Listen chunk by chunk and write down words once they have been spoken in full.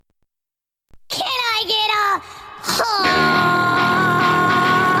You're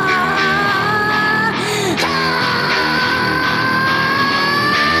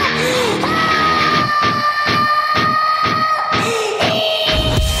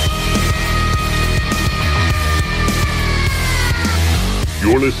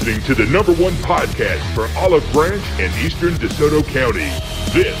listening to the #1 podcast for Olive Branch and Eastern DeSoto County.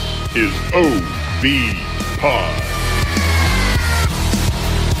 This is OB Pod.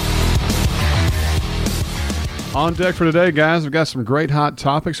 On deck for today, guys, we've got some great hot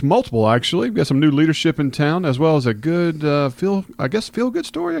topics, multiple actually. We've got some new leadership in town, as well as a good feel-good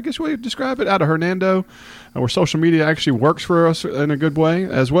story, I guess we would describe it, out of Hernando, where social media actually works for us in a good way,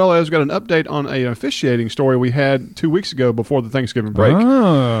 as well as we've got an update on an officiating story we had 2 weeks ago before the Thanksgiving break.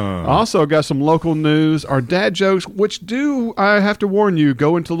 Also got some local news, our dad jokes, which do, I have to warn you,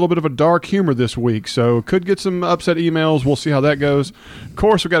 go into a little bit of a dark humor this week, so could get some upset emails. We'll see how that goes. Of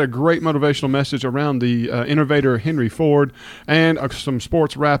course, we've got a great motivational message around the innovator Henry Ford, and some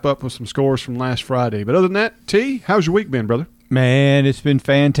sports wrap-up with some scores from last Friday. But other than that, T, how's your week been, brother? Man, it's been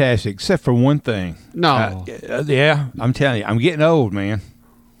fantastic, except for one thing. No. Yeah, I'm telling you, I'm getting old, man.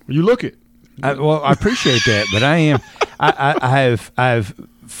 You look it. I appreciate that, but I am. I've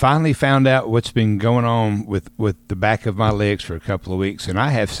finally found out what's been going on with the back of my legs for a couple of weeks, and I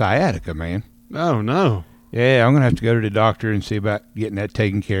have sciatica, man. Oh, no. Yeah, I'm gonna have to go to the doctor and see about getting that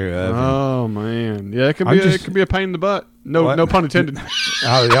taken care of. Oh man, yeah, it can be a pain in the butt. No pun intended.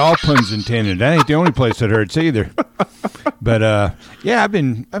 All puns intended. That ain't the only place that hurts either. But yeah, I've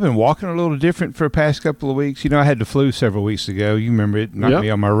been walking a little different for the past couple of weeks. You know, I had the flu several weeks ago. You remember it knocked me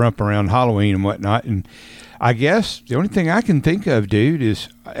on my rump around Halloween and whatnot. And I guess the only thing I can think of, dude, is,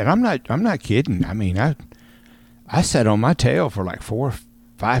 and I'm not kidding. I mean, I sat on my tail for like 4 or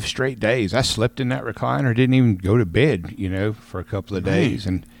 5 straight days. I slept in that recliner, didn't even go to bed, for a couple of days.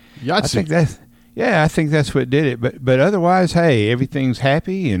 And I think that's what did it. But otherwise, hey, everything's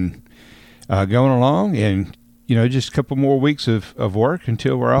happy and going along, and just a couple more weeks of work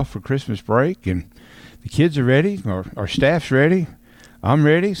until we're off for Christmas break, and the kids are ready, our staff's ready. I'm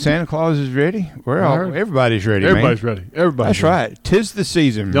ready. Santa Claus is ready. Everybody's ready. Everybody's ready. That's right. 'Tis the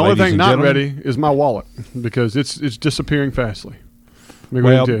season. The only thing not ready is my wallet, because it's disappearing fastly.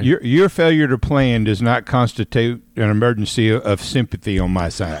 Well, your failure to plan does not constitute an emergency of sympathy on my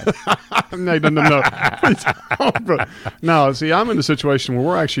side. No. No, see, I'm in a situation where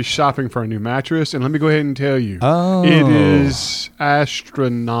we're actually shopping for a new mattress, and let me go ahead and tell you, it is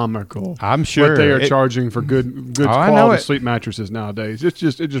astronomical. I'm sure what they are charging for good quality sleep mattresses nowadays. It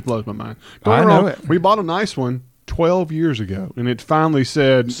just blows my mind. I know it. We bought a nice one 12 years ago, and it finally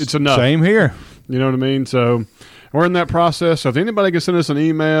said it's enough. Same here. You know what I mean? So we're in that process. So if anybody can send us an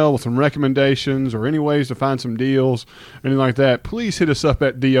email with some recommendations or any ways to find some deals, anything like that, please hit us up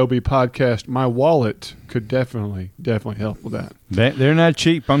at DOB Podcast. My wallet could definitely help with that. They're not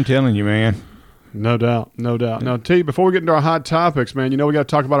cheap, I'm telling you, man. No doubt. Now, T, before we get into our hot topics, man, we got to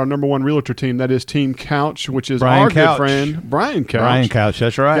talk about our #1 realtor team. That is Team Couch, which is good friend, Brian Couch. Brian Couch,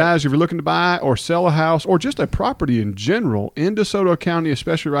 that's right. Guys, if you're looking to buy or sell a house or just a property in general in DeSoto County,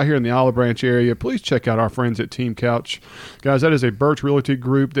 especially right here in the Olive Branch area, please check out our friends at Team Couch. Guys, that is a Birch Realty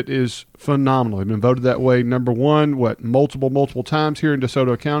group that is phenomenal. They've been voted that way #1, multiple times here in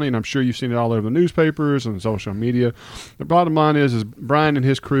DeSoto County, and I'm sure you've seen it all over the newspapers and social media. The bottom line is Brian and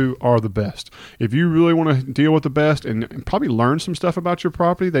his crew are the best. If you really want to deal with the best and probably learn some stuff about your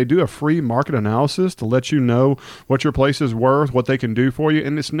property, they do a free market analysis to let you know what your place is worth, what they can do for you,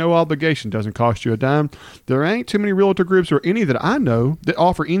 and it's no obligation. Doesn't cost you a dime. There ain't too many realtor groups or any that I know that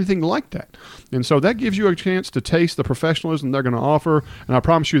offer anything like that. And so that gives you a chance to taste the professionalism they're going to offer, and I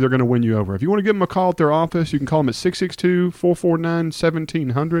promise you they're going to win you over. If you want to give them a call at their office, you can call them at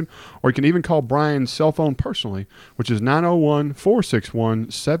 662-449-1700, or you can even call Brian's cell phone personally, which is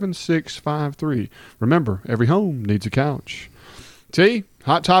 901-461-7653. Remember, every home needs a couch. T,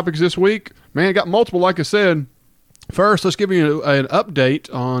 hot topics this week. Man, got multiple, like I said. First, let's give you an update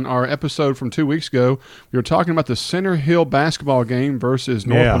on our episode from 2 weeks ago. We were talking about the Center Hill basketball game versus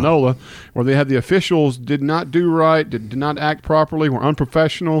North Panola, where they had the officials did not do right, did not act properly, were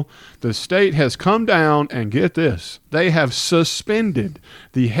unprofessional. The state has come down, and get this, they have suspended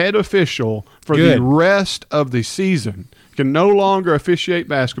the head official for the rest of the season. can no longer officiate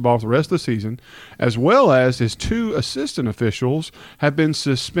basketball for the rest of the season, as well as his 2 assistant officials have been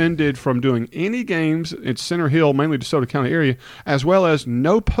suspended from doing any games in Center Hill, mainly DeSoto County area, as well as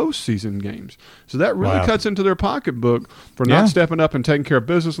no postseason games. So that really cuts into their pocketbook for not stepping up and taking care of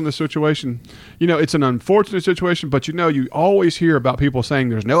business in this situation. It's an unfortunate situation, but you always hear about people saying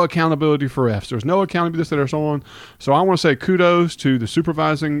there's no accountability for refs. There's no accountability this, that, or so on. So I want to say kudos to the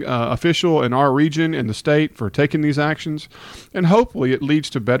supervising official in our region and the state for taking these actions. And hopefully it leads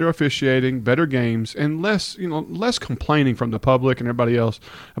to better officiating, better games, and less complaining from the public and everybody else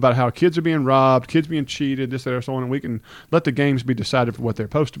about how kids are being robbed, kids being cheated, this, that, or so on. And we can let the games be decided for what they're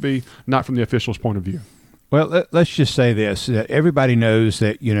supposed to be, not from the official's point of view. Well, let's just say this. Everybody knows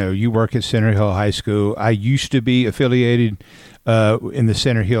that, you work at Center Hill High School. I used to be affiliated in the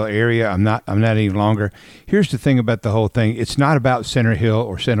Center Hill area. I'm not any longer. Here's the thing about the whole thing. It's not about Center Hill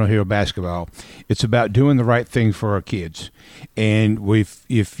or Center Hill basketball. It's about doing the right thing for our kids. And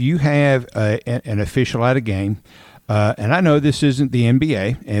if you have an official at a game, and I know this isn't the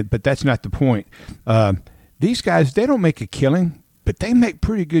NBA, but that's not the point. These guys, they don't make a killing, but they make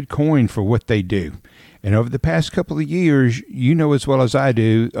pretty good coin for what they do. And over the past couple of years, as well as I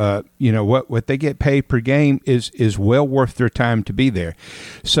do, what they get paid per game is well worth their time to be there.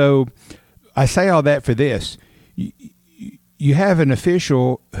 So I say all that for this. You have an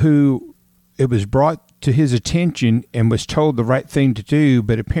official who it was brought to his attention and was told the right thing to do,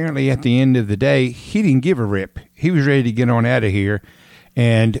 but apparently at the end of the day, he didn't give a rip. He was ready to get on out of here.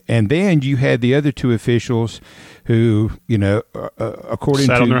 And then you had the other 2 officials who, according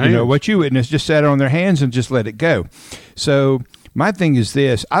to what you witnessed, just sat on their hands and just let it go. So my thing is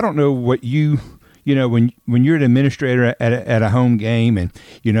this: I don't know what when you're an administrator at a home game and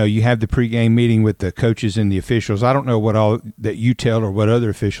you have the pregame meeting with the coaches and the officials. I don't know what all that you tell or what other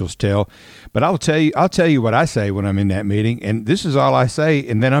officials tell, but I'll tell you what I say when I'm in that meeting, and this is all I say,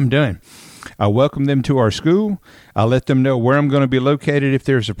 and then I'm done. I welcome them to our school. I let them know where I'm going to be located if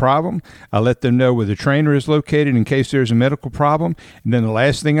there's a problem. I let them know where the trainer is located in case there's a medical problem. And then the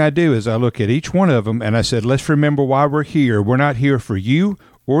last thing I do is I look at each one of them and I said, let's remember why we're here. We're not here for you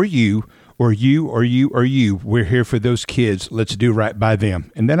or you or you or you or you. We're here for those kids. Let's do right by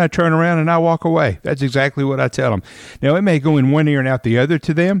them. And then I turn around and I walk away. That's exactly what I tell them. Now, it may go in one ear and out the other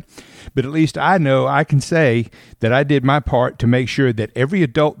to them, but at least I know I can say that I did my part to make sure that every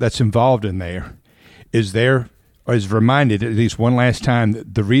adult that's involved in there is reminded at least one last time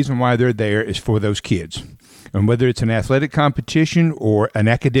that the reason why they're there is for those kids. And whether it's an athletic competition or an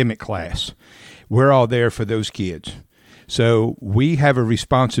academic class, we're all there for those kids. So we have a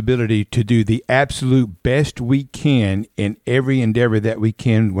responsibility to do the absolute best we can in every endeavor that we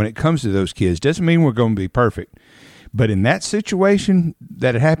can when it comes to those kids. Doesn't mean we're going to be perfect. But in that situation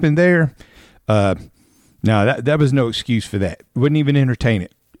that happened there, no, that was no excuse for that. Wouldn't even entertain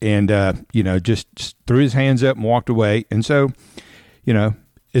it. And, just threw his hands up and walked away. And so,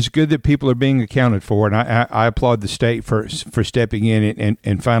 it's good that people are being accounted for. And I applaud the state for stepping in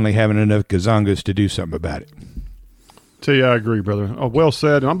and finally having enough gazongas to do something about it. Tell you, I agree, brother. Oh, well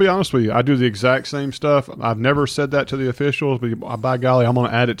said. And I'll be honest with you, I do the exact same stuff. I've never said that to the officials, but by golly, I'm going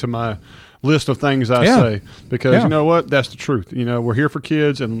to add it to my list of things I say because you know what? That's the truth. We're here for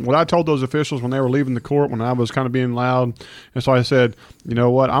kids. And what I told those officials when they were leaving the court, when I was kind of being loud, and so I said, you know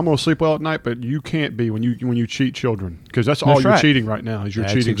what? I'm going to sleep well at night, but you can't be when you cheat children because that's all you're cheating right now is you're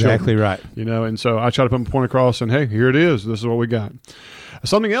cheating exactly children. Right. And so I try to put my point across and, hey, here it is. This is what we got.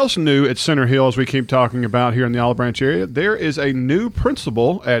 Something else new at Center Hill, as we keep talking about here in the Olive Branch area, there is a new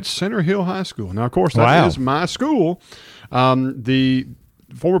principal at Center Hill High School. Now, of course, that is my school. The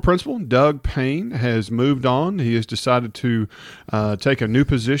former principal, Doug Payne, has moved on. He has decided to take a new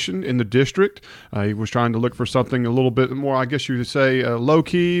position in the district. He was trying to look for something a little bit more, I guess you could say,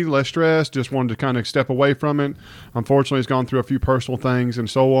 low-key, less stress, just wanted to kind of step away from it. Unfortunately, he's gone through a few personal things and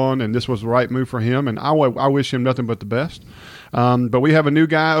so on, and this was the right move for him, and I wish him nothing but the best. But we have a new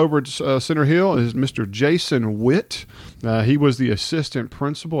guy over at Center Hill. Is Mr. Jason Witt. He was the assistant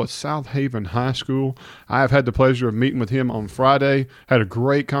principal at South Haven High School. I have had the pleasure of meeting with him on Friday. Had a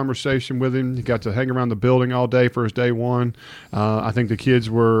great conversation with him. He got to hang around the building all day for his day one. I think the kids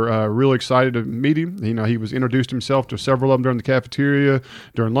were really excited to meet him. He was introduced himself to several of them during the cafeteria,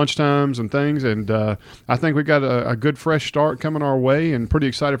 during lunchtimes and things. And I think we got a good fresh start coming our way and pretty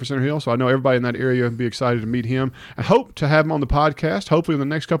excited for Center Hill. So I know everybody in that area will be excited to meet him. I hope to have him on the podcast, hopefully in the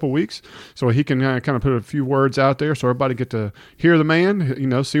next couple of weeks, so he can kind of put a few words out there so everybody get to hear the man,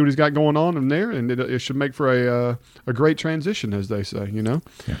 see what he's got going on in there, and it should make for a great transition, as they say,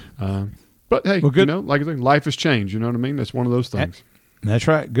 Yeah. But hey, well, good. Like I said, life has changed, you know what I mean? That's one of those things. That's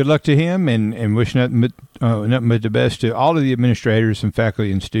right. Good luck to him, and wish nothing but the best to all of the administrators and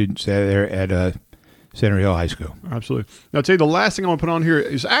faculty and students there at Center Hill High School. Absolutely. Now, I'll tell you, the last thing I want to put on here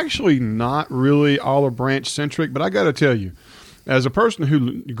is actually not really Olive Branch centric, but I got to tell you, as a person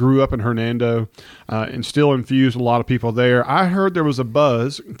who grew up in Hernando and still infused a lot of people there, I heard there was a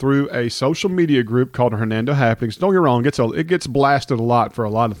buzz through a social media group called Hernando Happenings. Don't get me wrong, it gets blasted a lot for a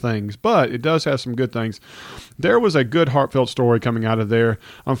lot of things, but it does have some good things. There was a good heartfelt story coming out of there.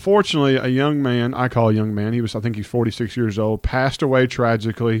 Unfortunately, a young man, I call a young man, I think he's 46 years old, passed away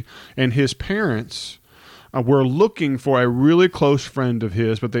tragically, and his parents were looking for a really close friend of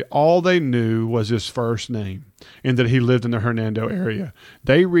his, but all they knew was his first name and that he lived in the Hernando area.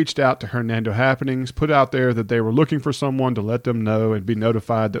 They reached out to Hernando Happenings, put out there that they were looking for someone to let them know and be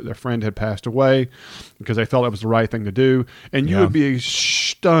notified that their friend had passed away because they felt that was the right thing to do. And you would be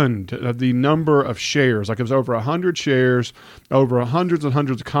stunned at the number of shares. Like, it was over 100 shares, over hundreds and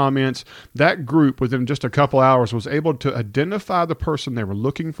hundreds of comments. That group, within just a couple hours, was able to identify the person they were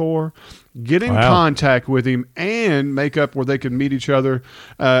looking for, get in contact with him, and make up where they could meet each other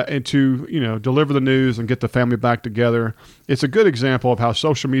and to, deliver the news and get the family back together. It's a good example of how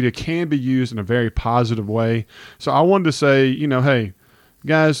social media can be used in a very positive way. So I wanted to say, hey,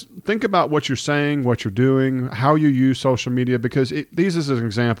 guys, think about what you're saying, what you're doing, how you use social media, because these is an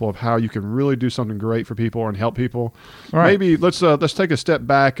example of how you can really do something great for people and help people. Right. Maybe let's take a step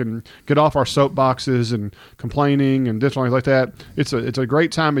back and get off our soapboxes and complaining and different things like that. It's a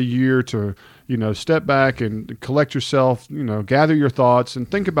great time of year to step back and collect yourself, gather your thoughts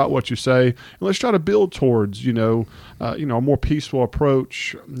and think about what you say. And let's try to build towards, a more peaceful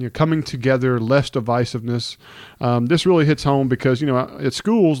approach, coming together, less divisiveness. This really hits home because, at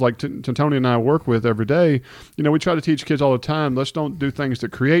schools like Tony and I work with every day, we try to teach kids all the time, let's don't do things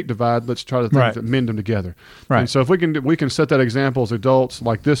that create divide. Let's try to things that mend them together. Right. And so if we can set that example as adults,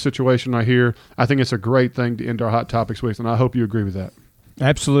 like this situation right here, I think it's a great thing to end our Hot Topics with. And I hope you agree with that.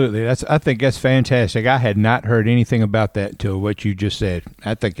 Absolutely. I think that's fantastic. I had not heard anything about that until what you just said.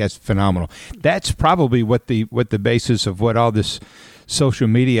 I think that's phenomenal. That's probably what the basis of what all this social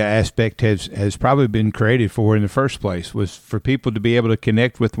media aspect has probably been created for in the first place, was for people to be able to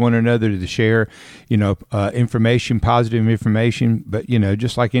connect with one another, to share, information, positive information. But,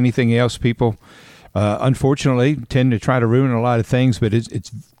 just like anything else, people unfortunately tend to try to ruin a lot of things, but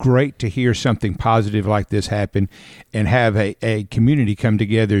it's great to hear something positive like this happen and have a community come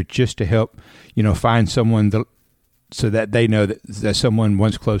together just to help, find someone so that they know that someone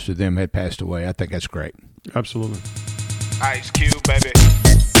once close to them had passed away. I think that's great. Absolutely. Ice Cube, baby.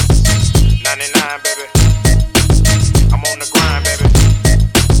 99, baby. I'm on the grind, baby.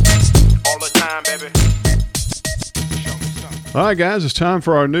 All the time, baby. All right, guys, it's time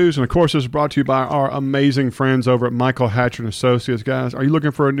for our news. And, of course, this is brought to you by our amazing friends over at Michael Hatcher & Associates. Guys, are you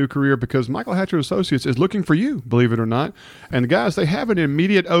looking for a new career? Because Michael Hatcher & Associates is looking for you, believe it or not. And, guys, they have an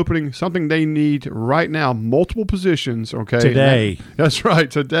immediate opening, something they need right now, multiple positions, okay? Today. That's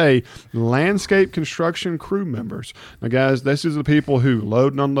right, today. Landscape construction crew members. Now, guys, this is the people who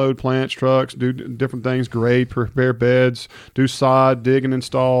load and unload plants, trucks, do different things, grade, prepare beds, do sod, dig and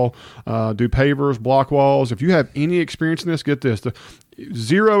install, do pavers, block walls. If you have any experience in this, get this. The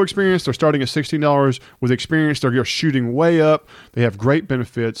zero experience, they're starting at $16. With experience, they're shooting way up. They have great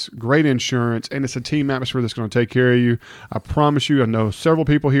benefits, great insurance, and it's a team atmosphere that's going to take care of you. I promise you, I know several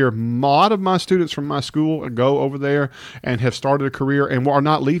people here. A lot of my students from my school go over there and have started a career and are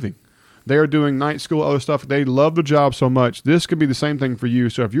not leaving. They are doing night school, other stuff. They love the job so much. This could be the same thing for you.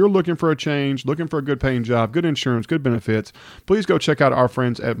 So if you're looking for a change, looking for a good paying job, good insurance, good benefits, please go check out our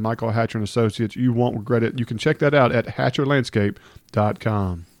friends at Michael Hatcher & Associates. You won't regret it. You can check that out at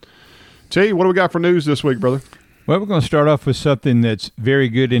hatcherlandscape.com. T, what do we got for news this week, brother? Well, we're going to start off with something that's very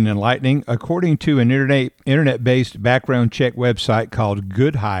good and enlightening. According to an internet-based background check website called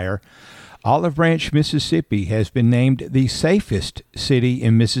Good Hire, Olive Branch, Mississippi has been named the safest city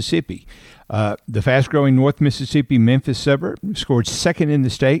in Mississippi. The fast-growing North Mississippi Memphis suburb scored second in the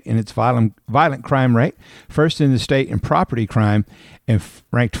state in its violent crime rate, first in the state in property crime, and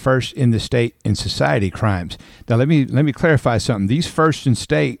ranked first in the state in society crimes. Now, let me clarify something. These first in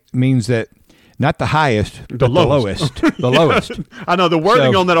state means that not the highest, but the lowest. The lowest. I know the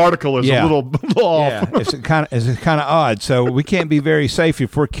wording on that article is a little off. Yeah, it's kind of odd. So we can't be very safe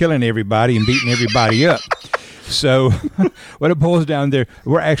if we're killing everybody and beating everybody up. So what it boils down there,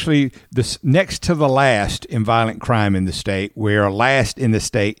 we're actually next to the last in violent crime in the state. We're last in the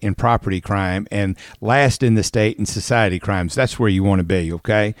state in property crime and last in the state in society crimes. That's where you want to be,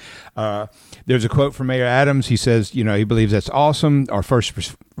 okay? There's a quote from Mayor Adams. He says, he believes that's awesome. Our first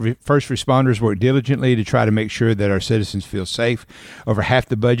responders work diligently to try to make sure that our citizens feel safe. Over half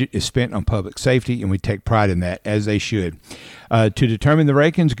the budget is spent on public safety, and we take pride in that, as they should. To determine the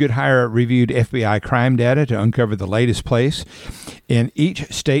rankings, Good Hire reviewed FBI crime data to uncover the latest place in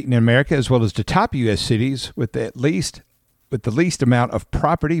each state in America, as well as the top U.S. cities with the least amount of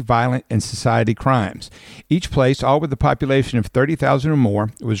property, violent, and society crimes. Each place, all with a population of 30,000 or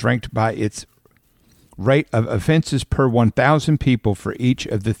more, was ranked by its rate of offenses per 1,000 people for each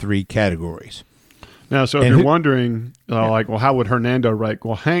of the three categories. Now, so if you're wondering, how would Hernando rank?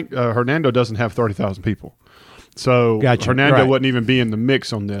 Well, Hernando doesn't have 30,000 people. So gotcha. Hernando wouldn't even be in the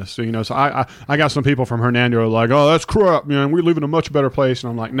mix on this. So, so I got some people from Hernando like, oh, that's crap, man. We live in a much better place.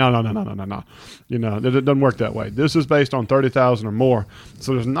 And I'm like, no. It doesn't work that way. This is based on 30,000 or more.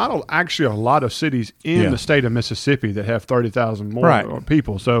 So there's not actually a lot of cities in the state of Mississippi that have 30,000 more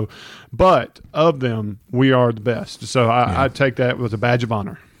people. So, but of them, we are the best. So I take that with a badge of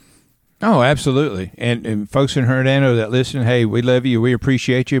honor. Oh, absolutely. And folks in Hernando that listen, hey, we love you. We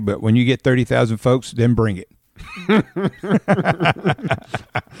appreciate you. But when you get 30,000 folks, then bring it.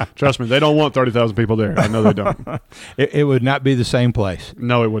 Trust me, they don't want 30,000 people there. I know they don't. It would not be the same place.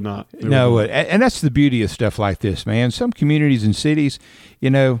 No, it would not. It would. And that's the beauty of stuff like this, man. Some communities and cities,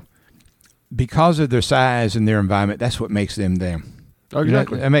 because of their size and their environment, that's what makes them them. Oh,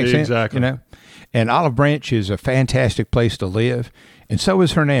 exactly. That makes sense. Exactly. And Olive Branch is a fantastic place to live, and so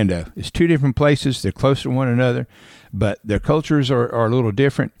is Hernando. It's two different places. They're close to one another, but their cultures are a little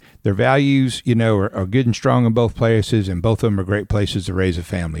different. Their values, are good and strong in both places, and both of them are great places to raise a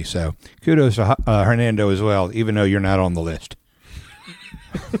family. So kudos to Hernando as well, even though you're not on the list.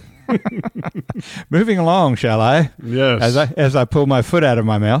 Moving along, shall I? Yes. As I pull my foot out of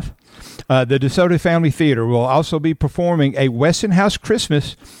my mouth. The DeSoto Family Theater will also be performing a Weston House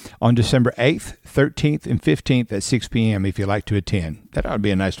Christmas on December 8th, 13th, and 15th at 6 p.m. if you'd like to attend. That ought to be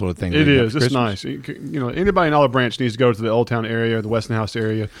a nice little thing. It is. It's nice. Anybody in Olive Branch needs to go to the Old Town area, the Weston House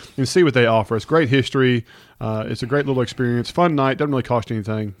area, and see what they offer. It's great history. It's a great little experience. Fun night. Doesn't really cost you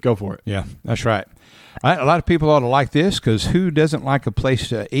anything. Go for it. Yeah, that's right. A lot of people ought to like this because who doesn't like a place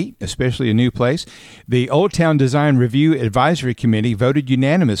to eat, especially a new place? The Old Town Design Review Advisory Committee voted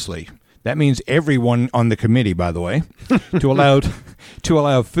unanimously. That means everyone on the committee, by the way, to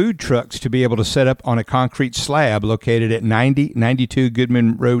allow food trucks to be able to set up on a concrete slab located at 9092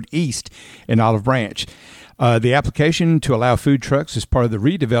 Goodman Road East in Olive Branch. The application to allow food trucks is part of the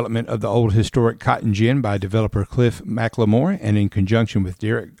redevelopment of the old historic Cotton Gin by developer Cliff McLemore and in conjunction with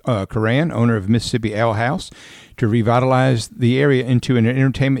Derek Coran, owner of Mississippi Ale House, to revitalize the area into an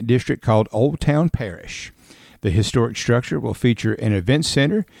entertainment district called Old Town Parish. The historic structure will feature an event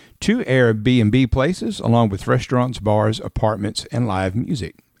center, 2 Airbnb places, along with restaurants, bars, apartments, and live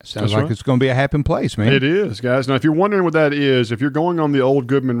music. Sounds like it's going to be a happy place, man. It is, guys. Now, if you're wondering what that is, if you're going on the old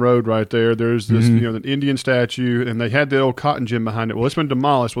Goodman Road right there, there's this, the Indian statue, and they had the old cotton gin behind it. Well, it's been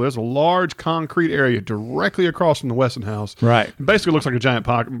demolished. Well, there's a large concrete area directly across from the Weston House. Right. It basically looks like a giant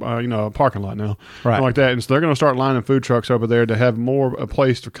parking lot now. Right. Like that. And so they're going to start lining food trucks over there to have a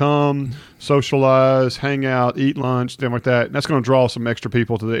place to come, socialize, hang out, eat lunch, things like that. And that's going to draw some extra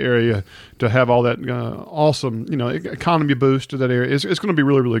people to the area to have all that awesome, economy boost to that area. It's going to be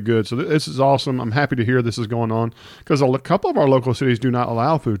really, really good. So this is awesome. I'm happy to hear this is going on because a couple of our local cities do not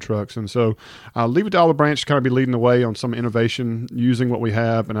allow food trucks. And so I'll leave it to Olive Branch to kind of be leading the way on some innovation using what we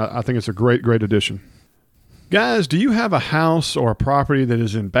have. And I think it's a great, great addition. Guys, do you have a house or a property that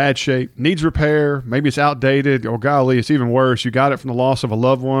is in bad shape, needs repair, maybe it's outdated, or golly, it's even worse, you got it from the loss of a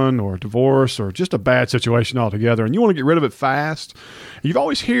loved one or divorce or just a bad situation altogether, and you want to get rid of it fast? You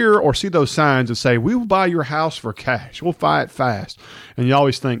always hear or see those signs that say, we will buy your house for cash. We'll buy it fast. And you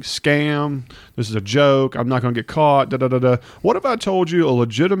always think, scam, this is a joke, I'm not going to get caught, da-da-da-da. What if I told you a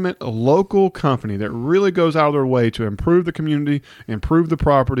legitimate local company that really goes out of their way to improve the community, improve the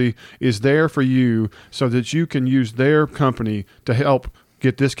property, is there for you so that you can use their company to help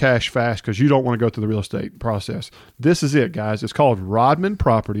get this cash fast because you don't want to go through the real estate process? This is it, guys. It's called Rodman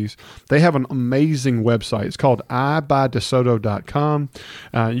Properties. They have an amazing website. It's called ibuydesoto.com.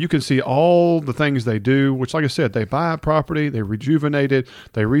 You can see all the things they do, which, like I said, they buy a property, they rejuvenate it,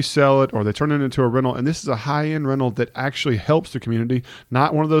 they resell it, or they turn it into a rental. And this is a high-end rental that actually helps the community.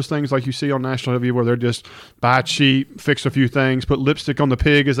 Not one of those things like you see on National TV where they're just buy cheap, fix a few things, put lipstick on the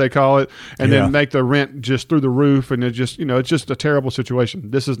pig, as they call it, and then make the rent just through the roof. And it just, it's just a terrible situation.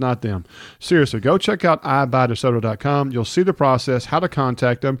 situation. This is not them. Seriously, go check out ibuydesoto.com. You'll see the process, how to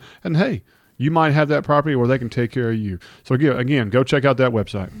contact them, and hey, you might have that property where they can take care of you. So again, go check out that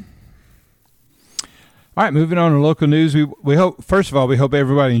website. All right, moving on to local news. We hope, first of all, we hope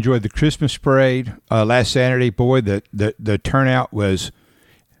everybody enjoyed the Christmas parade last Saturday. Boy, the turnout was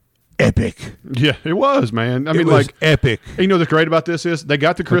epic. Yeah, it was, man. I mean, was epic. You know what's great about this is they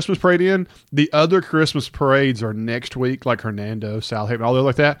got the Christmas parade in. The other Christmas parades are next week, like Hernando, South Haven, all those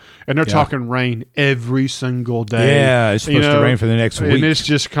like that. And they're talking rain every single day. Yeah, it's supposed to rain for the next week. And it's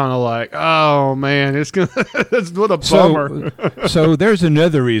just kind of like, oh, man, it's gonna. What a bummer. So there's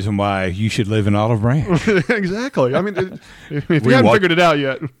another reason why you should live in Olive Branch. Exactly. I mean, if you haven't figured it out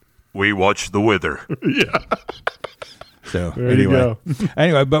yet. We watch the weather. Yeah. So there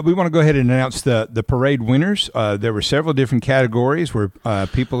anyway, but we want to go ahead and announce the parade winners. There were several different categories where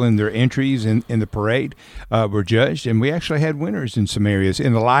people in their entries in the parade were judged, and we actually had winners in some areas.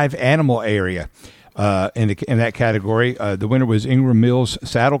 In the live animal area, in that category, the winner was Ingram Mills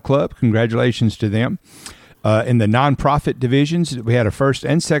Saddle Club. Congratulations to them. In the nonprofit divisions, we had a first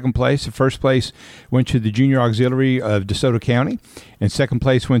and second place. The first place went to the Junior Auxiliary of DeSoto County, and second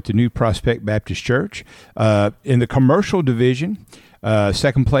place went to New Prospect Baptist Church. In the commercial division,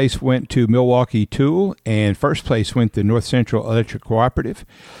 second place went to Milwaukee Tool, and first place went to North Central Electric Cooperative.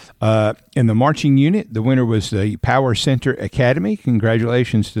 In the marching unit, the winner was the Power Center Academy.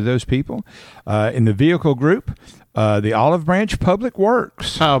 Congratulations to those people. In the vehicle group, the Olive Branch Public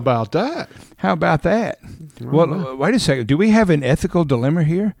Works. How about that? Well, wait a second. Do we have an ethical dilemma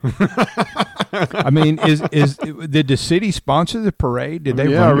here? I mean, did the city sponsor the parade? Did they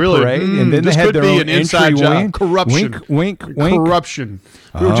run the parade? And then this they had their own an inside entry job. win? Corruption. Wink. Corruption.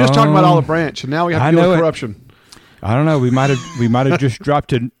 We were just talking about Olive Branch, and now we have to deal with corruption. I don't know. We might have just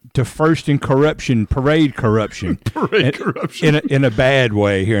dropped to first in corruption, parade corruption. Corruption. In a bad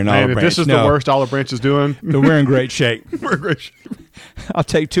way here in Olive Branch. If this is the worst Olive Branch is doing, then we're in great shape. We're in great shape. I'll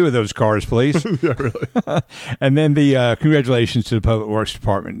take 2 of those cars, please. Yeah, really. And then the congratulations to the Public Works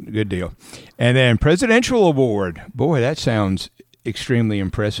Department. Good deal. And then Presidential Award. Boy, that sounds extremely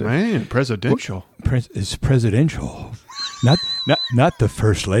impressive. Man, presidential. It's presidential. Not the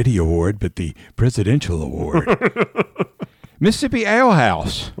First Lady Award, but the Presidential Award. Mississippi Ale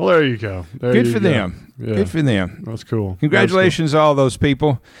House. Well, there you go. Good for them. Yeah. Good for them. That's cool. Congratulations to all those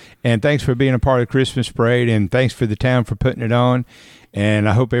people, and thanks for being a part of the Christmas parade, and thanks for the town for putting it on. And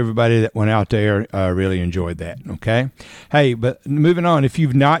I hope everybody that went out there really enjoyed that, okay? Hey, but moving on, if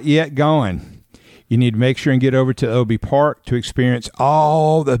you've not yet gone, you need to make sure and get over to OB Park to experience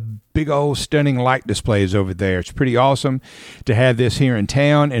all the big old stunning light displays over there. It's pretty awesome to have this here in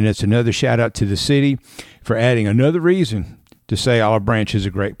town, and it's another shout out to the city for adding another reason to say Olive Branch is a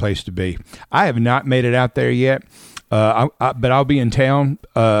great place to be. I have not made it out there yet, but I'll be in town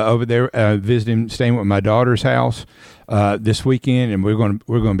over there visiting, staying with my daughter's house this weekend, and we're going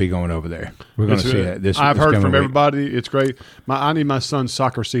to be going over there. We're going to see that. I've heard from everybody. It's great. I need my son's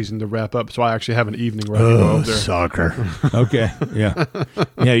soccer season to wrap up, so I actually have an evening where I can go over there. Soccer. Okay. Yeah.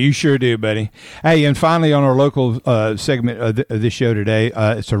 Yeah, you sure do, buddy. Hey, and finally on our local segment of this show today,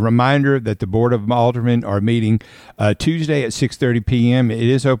 it's a reminder that the Board of Aldermen are meeting Tuesday at 6:30 p.m. It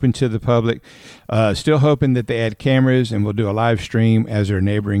is open to the public. Still hoping that they add cameras, and we'll do a live stream as our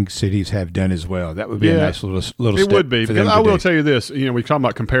neighboring cities have done as well. That would be a nice little step. It would be, because I will tell you this. You know, we talk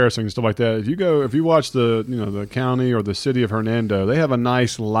about comparisons and stuff like that. If you watch the county or the city of Hernando, they have a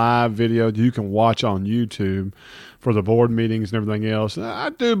nice live video that you can watch on YouTube for the board meetings and everything else. I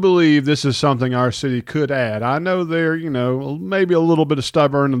do believe this is something our city could add. I know they're, maybe a little bit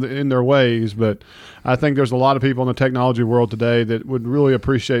stubborn in their ways, but I think there's a lot of people in the technology world today that would really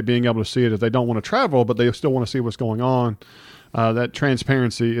appreciate being able to see it if they don't want to travel, but they still want to see what's going on. That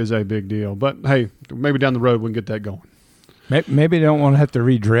transparency is a big deal. But, hey, maybe down the road we can get that going. Maybe they don't want to have to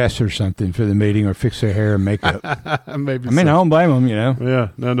redress or something for the meeting or fix their hair and makeup. Maybe I don't blame them, Yeah,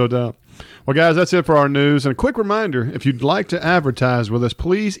 no doubt. Well, guys, that's it for our news. And a quick reminder, if you'd like to advertise with us,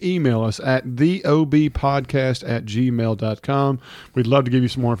 please email us at theobpodcast@gmail.com. We'd love to give you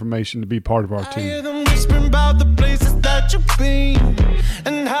some more information to be part of our team. I hear them whispering about the places that you've been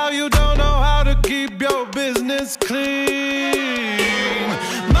and how you don't know how to keep your business clean.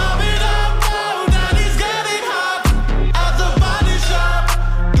 Mom it up now, daddy's getting hot at the body shop,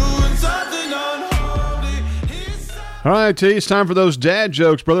 doing something unholy. All right, T, it's time for those dad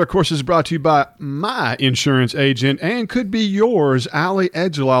jokes, brother. Of course, this is brought to you by my insurance agent and could be yours, Ali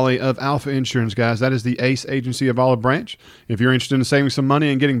Edgelali of Alpha Insurance, guys. That is the ACE agency of Olive Branch. If you're interested in saving some money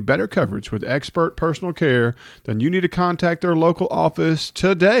and getting better coverage with expert personal care, then you need to contact their local office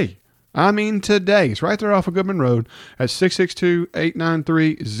today. I mean today. It's right there off of Goodman Road at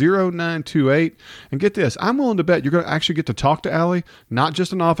 662-893-0928. And get this, I'm willing to bet you're going to actually get to talk to Allie, not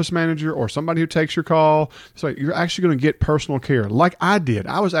just an office manager or somebody who takes your call. So you're actually going to get personal care like I did.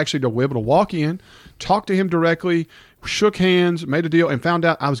 I was actually able to walk in, talk to him directly, shook hands, made a deal, and found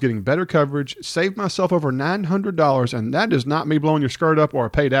out I was getting better coverage, saved myself over $900, and that is not me blowing your skirt up or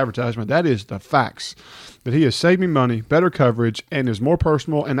a paid advertisement. That is the facts. That he has saved me money, better coverage, and is more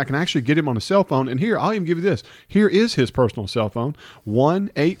personal, and I can actually get him on a cell phone. And here, I'll even give you this. Here is his personal cell phone,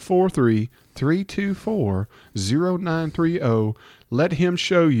 1-843-324-0930. Let him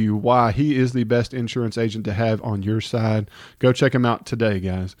show you why he is the best insurance agent to have on your side. Go check him out today,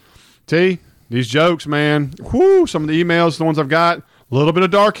 guys. T, these jokes, man. Whoo, some of the emails, the ones I've got, a little bit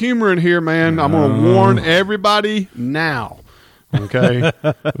of dark humor in here, man. I'm going to warn everybody now. Okay.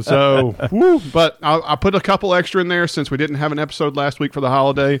 So, whoo, but I put a couple extra in there since we didn't have an episode last week for the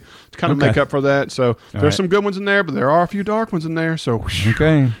holiday to kind of make up for that. So there's some good ones in there, but there are a few dark ones in there. So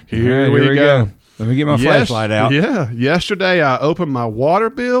here we go. Let me get my flashlight out. Yeah. Yesterday I opened my water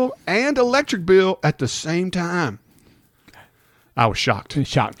bill and electric bill at the same time. I was shocked.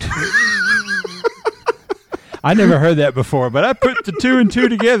 I never heard that before, but I put the 2 and 2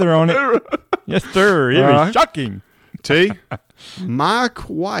 together on it. Yes, sir. It was shocking. T, my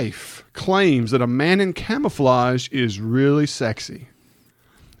wife claims that a man in camouflage is really sexy.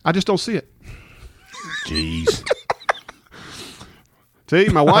 I just don't see it. Jeez. T,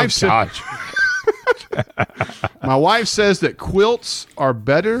 my wife my wife says that quilts are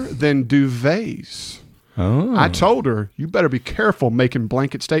better than duvets. Oh. I told her, you better be careful making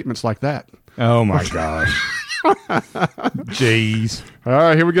blanket statements like that. Oh, my gosh. Jeez. All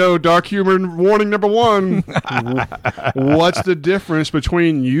right, here we go. Dark humor warning number 1. What's the difference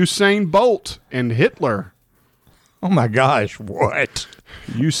between Usain Bolt and Hitler? Oh, my gosh. What?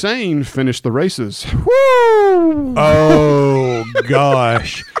 Usain finished the races. Woo! Oh,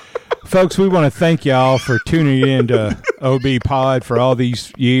 gosh. Folks, we want to thank y'all for tuning in to OB Pod for all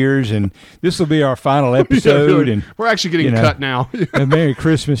these years, and this will be our final episode. And we're actually getting cut now. A Merry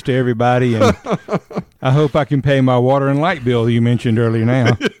Christmas to everybody, and I hope I can pay my water and light bill you mentioned earlier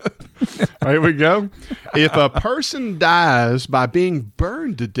now. Here we go. If a person dies by being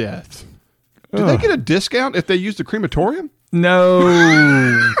burned to death, do they get a discount if they use the crematorium?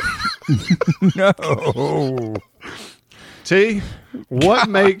 No. No. T, what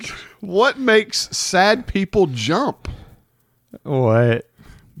makes sad people jump? What?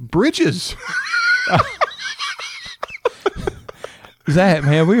 Bridges. Zach,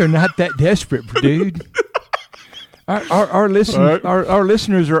 man, we are not that desperate, dude. Our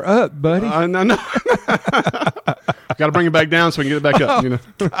listeners are up, buddy. No. Got to bring it back down so we can get it back up.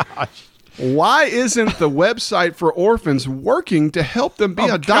 Gosh. Why isn't the website for orphans working to help them be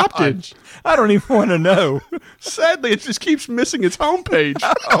adopted? Gosh. I don't even want to know. Sadly, it just keeps missing its homepage.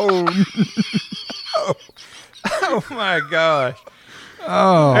 Oh my gosh.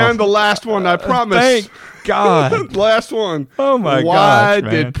 Oh. And the last one, I promise. Thank God. Last one. Oh my gosh. Why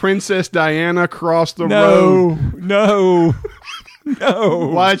man. did Princess Diana cross the road? No.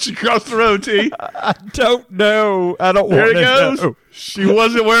 Why did she cross the road, T? I don't know. I don't want to know. There it goes. She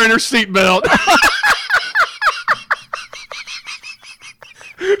wasn't wearing her seatbelt.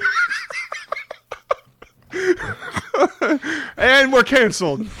 And we're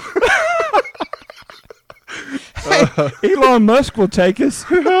canceled. Hey, Elon Musk will take us.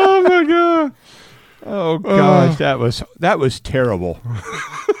 Oh my God. Oh gosh, that was terrible.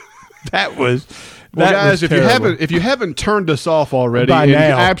 Guys, if you haven't turned us off already, By and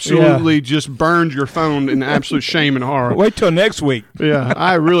now, absolutely just burned your phone in absolute shame and horror. Wait till next week. Yeah,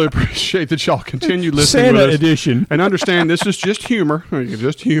 I really appreciate that y'all continue listening Santa with us. edition. And understand this is just humor.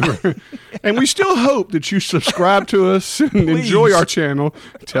 Just humor. And we still hope that you subscribe to us and enjoy our channel.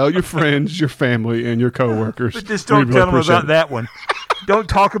 Tell your friends, your family, and your coworkers. But just don't tell them about that one. Don't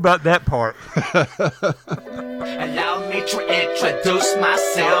talk about that part. Allow me to introduce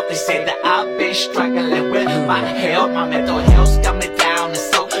myself. They say that I've been struggling with my health. My mental health's got me down in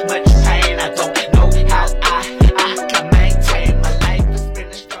so much pain. I don't know how I can maintain my life. It's been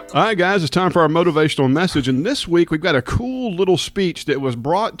a struggle. All right, guys, it's time for our motivational message. And this week, we've got a cool little speech that was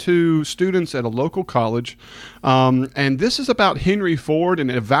brought to students at a local college. And this is about Henry Ford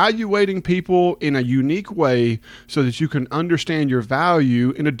and evaluating people in a unique way so that you can understand your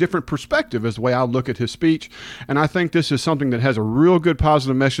value in a different perspective, is the way I look at his speech. And I think this is something that has a real good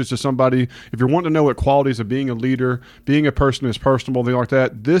positive message to somebody. If you're wanting to know what qualities of being a leader, being a person is personable, things like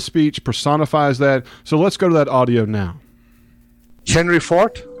that, this speech personifies that. So let's go to that audio now. Henry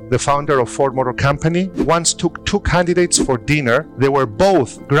Ford, the founder of Ford Motor Company, once took 2 candidates for dinner. They were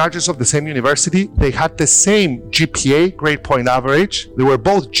both graduates of the same university. They had the same GPA, grade point average. They were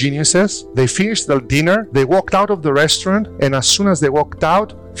both geniuses. They finished their dinner. They walked out of the restaurant. And as soon as they walked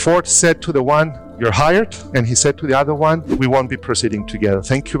out, Ford said to the one, "You're hired." And he said to the other one, "We won't be proceeding together.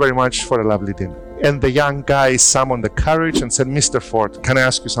 Thank you very much for a lovely dinner." And the young guy summoned the courage and said, "Mr. Ford, can I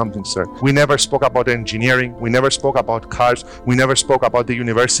ask you something, sir? We never spoke about engineering. We never spoke about cars. We never spoke about the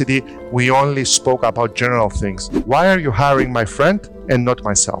university. We only spoke about general things. Why are you hiring my friend and not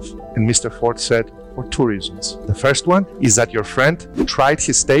myself?" And Mr. Ford said, "For 2 reasons. The first one is that your friend tried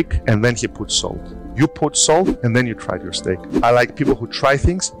his steak and then he put salt. You put salt and then you tried your steak. I like people who try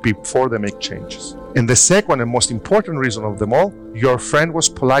things before they make changes. And the second and most important reason of them all, your friend was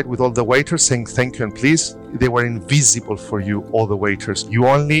polite with all the waiters, saying thank you and please. They were invisible for you, all the waiters. You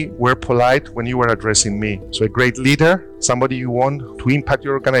only were polite when you were addressing me." So a great leader, somebody you want to impact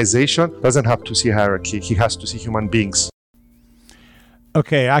your organization, doesn't have to see hierarchy. He has to see human beings.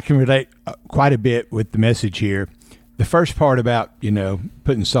 Okay, I can relate quite a bit with the message here. The first part about,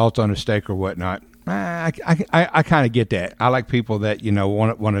 putting salt on a steak or whatnot, I kind of get that. I like people that,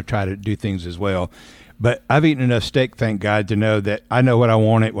 want to try to do things as well. But I've eaten enough steak, thank God, to know that I know what I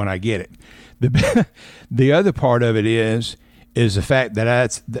want it when I get it. The other part of it is the fact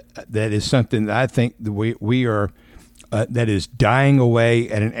that that is something that I think that we are that is dying away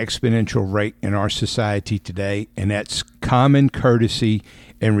at an exponential rate in our society today, and that's common courtesy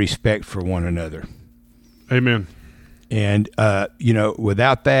and respect for one another. Amen. And,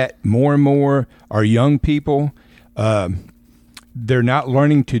 without that, more and more our young people, they're not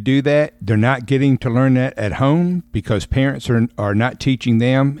learning to do that. They're not getting to learn that at home because parents are not teaching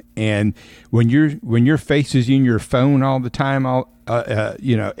them. And when your face is in your phone all the time,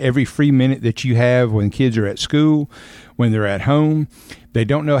 every free minute that you have when kids are at school, when they're at home, they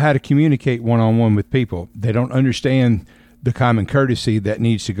don't know how to communicate one-on-one with people. They don't understand the common courtesy that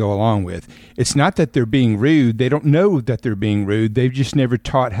needs to go along with. It's not that they're being rude. They don't know that they're being rude. They've just never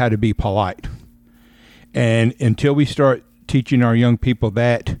taught how to be polite. And until we start teaching our young people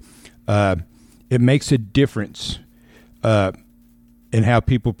that, it makes a difference in how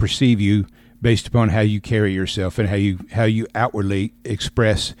people perceive you based upon how you carry yourself and how you outwardly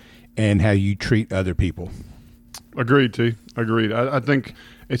express and how you treat other people. Agreed, T. Agreed. I think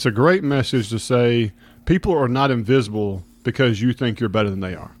it's a great message to say people are not invisible because you think you're better than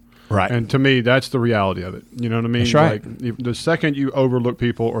they are. Right. And to me, that's the reality of it. You know what I mean? That's right. Like, the second you overlook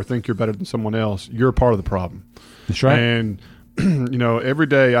people or think you're better than someone else, you're part of the problem. That's right. And, every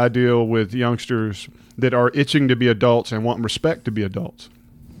day I deal with youngsters that are itching to be adults and want respect to be adults.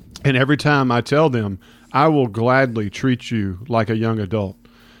 And every time I tell them, I will gladly treat you like a young adult.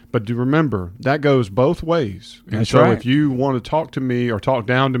 But do remember, that goes both ways. And That's so right. if you want to talk to me or talk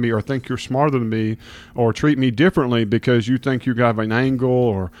down to me or think you're smarter than me or treat me differently because you think you got an angle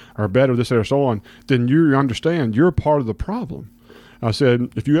or better, this, that, or so on, then you understand you're part of the problem. I said,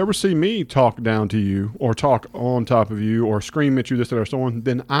 if you ever see me talk down to you or talk on top of you or scream at you, this, that, or so on,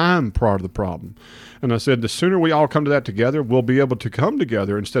 then I'm part of the problem. And I said, the sooner we all come to that together, we'll be able to come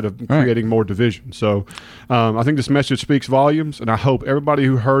together instead of creating more division. So I think this message speaks volumes, and I hope everybody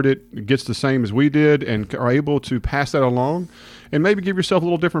who heard it gets the same as we did and are able to pass that along and maybe give yourself a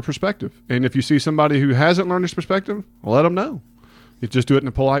little different perspective. And if you see somebody who hasn't learned this perspective, let them know. You just do it in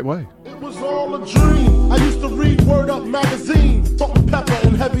a polite way. It was all a dream. I used to read Word Up magazine, Salt and Pepper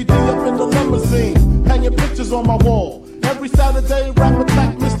and Heavy D up in the limousine, hanging pictures on my wall. Every Saturday, rap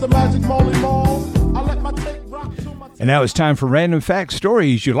attack, Mr. Magic Molly Mall. I let my tape rock to my. And now it's time for Random Fact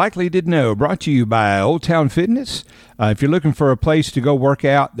Stories You Likely Didn't Know, brought to you by Old Town Fitness. If you're looking for a place to go work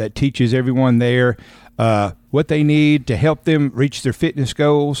out that teaches everyone there what they need to help them reach their fitness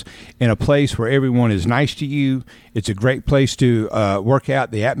goals in a place where everyone is nice to you, it's a great place to work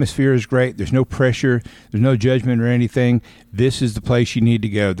out. The atmosphere is great. There's no pressure. There's no judgment or anything. This is the place you need to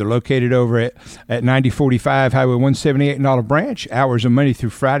go. They're located over at 9045 Highway 178 in Olive Branch. Hours of Monday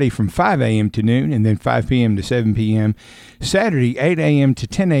through Friday from 5 a.m. to noon and then 5 p.m. to 7 p.m. Saturday, 8 a.m. to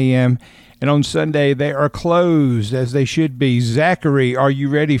 10 a.m. And on Sunday, they are closed, as they should be. Zachary, are you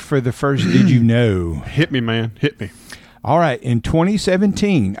ready for the first Did You Know? Hit me, man. Hit me. All right. In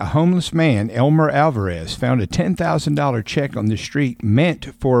 2017, a homeless man, Elmer Alvarez, found a $10,000 check on the street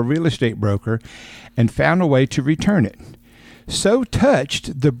meant for a real estate broker and found a way to return it. So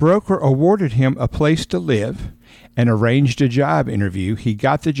touched, the broker awarded him a place to live and arranged a job interview. He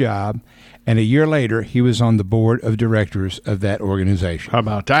got the job, and a year later, he was on the board of directors of that organization. How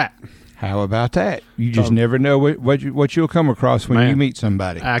about that? How about that? You just never know what you'll come across when you meet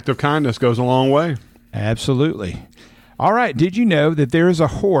somebody. Act of kindness goes a long way. Absolutely. All right. Did you know that there is a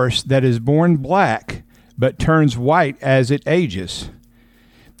horse that is born black but turns white as it ages?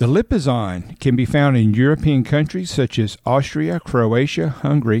 The Lipizan can be found in European countries such as Austria, Croatia,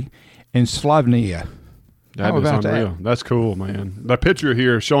 Hungary, and Slovenia. That is unreal. That's cool, man. The picture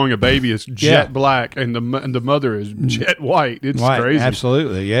here showing a baby is jet black and the mother is jet white. It's crazy.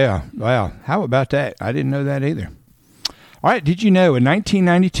 Absolutely, yeah. Wow. How about that? I didn't know that either. All right, did you know in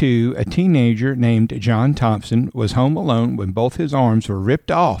 1992, a teenager named John Thompson was home alone when both his arms were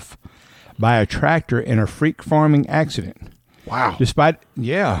ripped off by a tractor in a freak farming accident? Wow. Can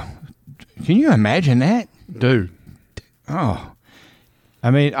you imagine that? Dude. Oh.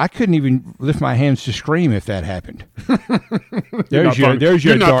 I mean, I couldn't even lift my hands to scream if that happened. There's your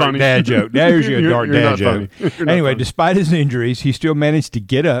dark dad joke. There's your dark dad joke. Anyway, despite his injuries, he still managed to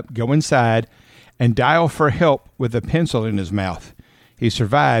get up, go inside, and dial for help with a pencil in his mouth. He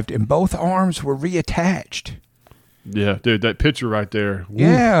survived, and both arms were reattached. Yeah, dude, that picture right there.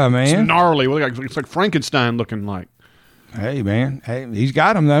 Yeah, man. It's gnarly. It's like Frankenstein looking like. Hey, man. Hey, he's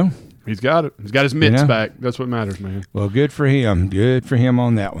got him, though. He's got it. He's got his mitts back. That's what matters, man. Well, good for him. Good for him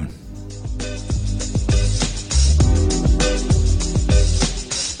on that one.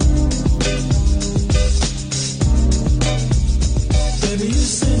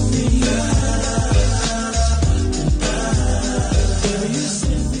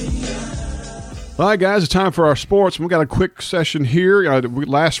 All right, guys, it's time for our sports. We've got a quick session here.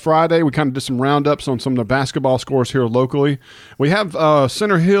 Last Friday, we kind of did some roundups on some of the basketball scores here locally. We have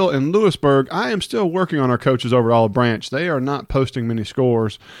Center Hill and Lewisburg. I am still working on our coaches over at Olive Branch. They are not posting many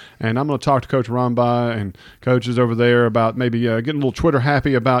scores, and I'm going to talk to Coach Romby and coaches over there about maybe getting a little Twitter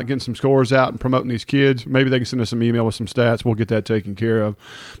happy about getting some scores out and promoting these kids. Maybe they can send us some email with some stats. We'll get that taken care of.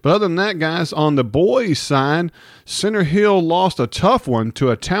 But other than that, guys, on the boys' side, Center Hill lost a tough one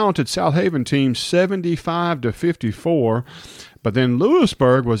to a talented South Haven team, 75-54. But then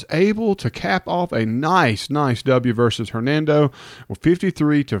Lewisburg was able to cap off a nice W versus Hernando with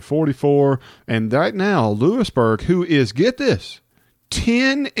 53-44. And right now, Lewisburg, who is, get this,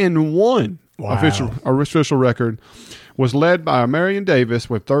 10-1 official record, was led by Marion Davis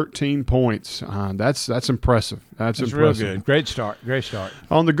with 13 points. That's impressive. That's impressive. Real good. Great start.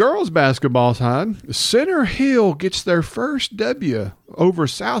 On the girls' basketball side, Center Hill gets their first W over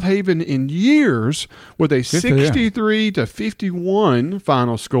South Haven in years with a 63-51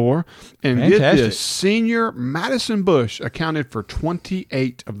 final score. And Fantastic. Get this, senior Madison Bush accounted for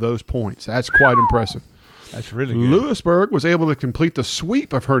 28 of those points. That's quite impressive. That's really good. Lewisburg was able to complete the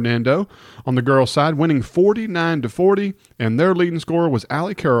sweep of Hernando on the girls' side, winning 49-40, and their leading scorer was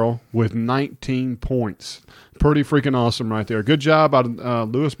Allie Carroll with 19 points. Pretty freaking awesome right there. Good job out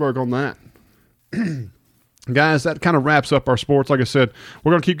of Lewisburg on that. Guys, that kind of wraps up our sports. Like I said,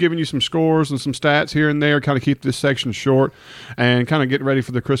 we're going to keep giving you some scores and some stats here and there, kind of keep this section short and kind of get ready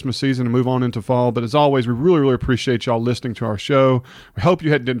for the Christmas season and move on into fall. But as always, we really, really appreciate y'all listening to our show. We hope you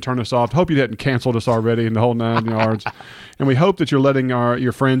didn't turn us off. Hope you hadn't canceled us already in the whole 9 yards. And we hope that you're letting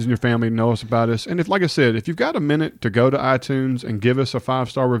your friends and your family know us about us. And if, like I said, if you've got a minute to go to iTunes and give us a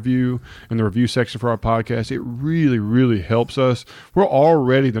 5-star review in the review section for our podcast, it really, really helps us. We're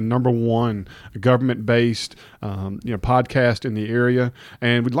already the #1 government-based podcast in the area,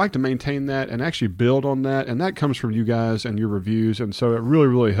 and we'd like to maintain that and actually build on that, and that comes from you guys and your reviews, and so it really,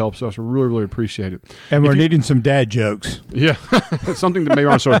 really helps us. We really, really appreciate it. And we're needing some dad jokes. Yeah, something that maybe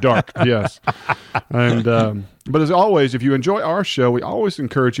aren't so dark. Yes. And but as always, if you enjoy our show, we always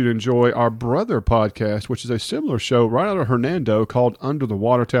encourage you to enjoy our brother podcast, which is a similar show right out of Hernando called Under the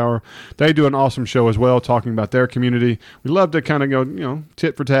Water Tower. They do an awesome show as well, talking about their community. We love to kind of go,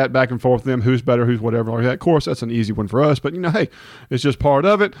 tit for tat, back and forth with them, who's better, who's whatever like that. Of course, that's an easy one for us, but hey, it's just part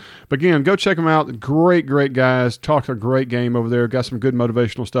of it. But again, go check them out. Great guys. Talk a great game over there. Got some good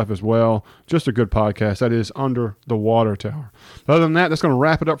motivational stuff as well. Just a good podcast. That is Under the Water Tower. But other than that, that's going to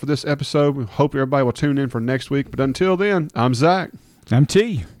wrap it up for this episode. We hope everybody will tune in for next week. But until then, I'm Zach. I'm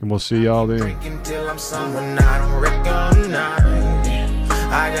T. And we'll see y'all then. Drinking till I'm someone I don't recognize.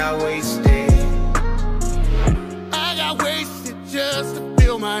 I got wasted. I got wasted just to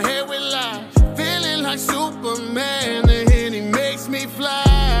fill my head with lies. Feeling like Superman, the Henny makes me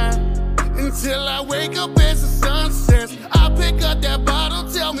fly. Until I wake up as the sun sets, I pick up that bottle,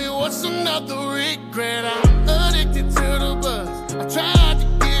 tell me what's another